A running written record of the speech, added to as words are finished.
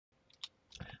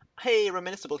Hey,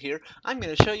 Reminiscible here. I'm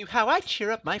going to show you how I cheer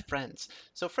up my friends.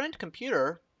 So friend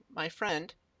computer, my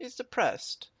friend, is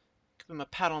depressed. Give him a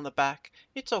pat on the back.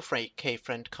 It's okay,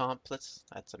 friend comp. Let's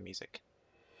add some music.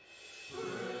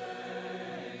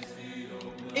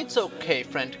 It's okay,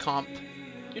 friend comp.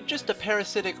 You're just a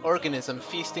parasitic organism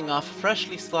feasting off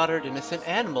freshly slaughtered innocent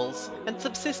animals and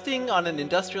subsisting on an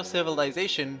industrial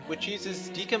civilization which uses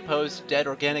decomposed dead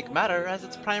organic matter as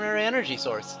its primary energy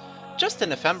source. Just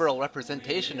an ephemeral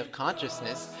representation of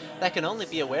consciousness that can only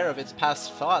be aware of its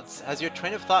past thoughts as your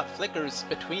train of thought flickers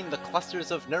between the clusters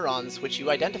of neurons which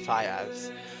you identify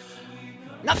as.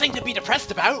 Nothing to be depressed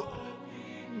about!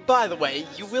 By the way,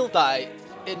 you will die,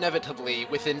 inevitably,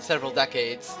 within several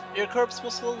decades. Your corpse will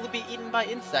slowly be eaten by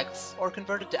insects, or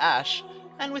converted to ash,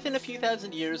 and within a few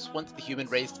thousand years, once the human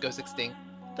race goes extinct,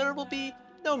 there will be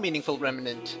no meaningful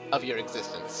remnant of your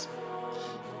existence.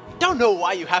 Don't know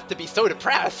why you have to be so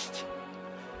depressed!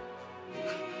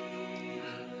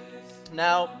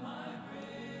 Now,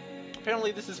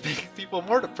 apparently this is making people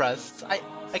more depressed.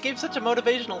 I gave such a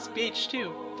motivational speech,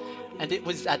 too. And it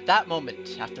was at that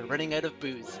moment, after running out of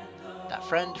booze, that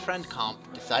friend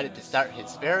comp decided to start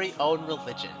his very own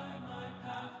religion.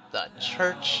 The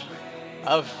Church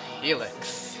of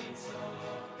Helix.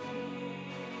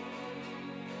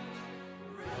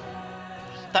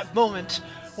 That moment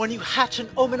when you hatch an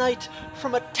omanite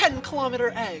from a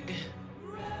 10-kilometer egg.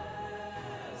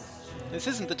 This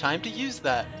isn't the time to use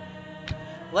that.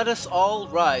 Let us all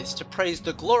rise to praise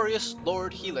the glorious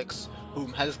Lord Helix,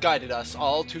 whom has guided us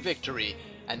all to victory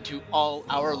and to all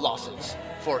our losses,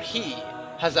 for he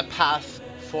has a path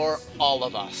for all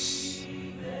of us.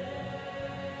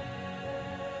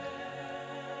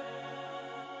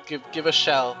 Give a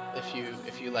shell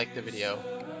if you like the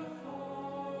video.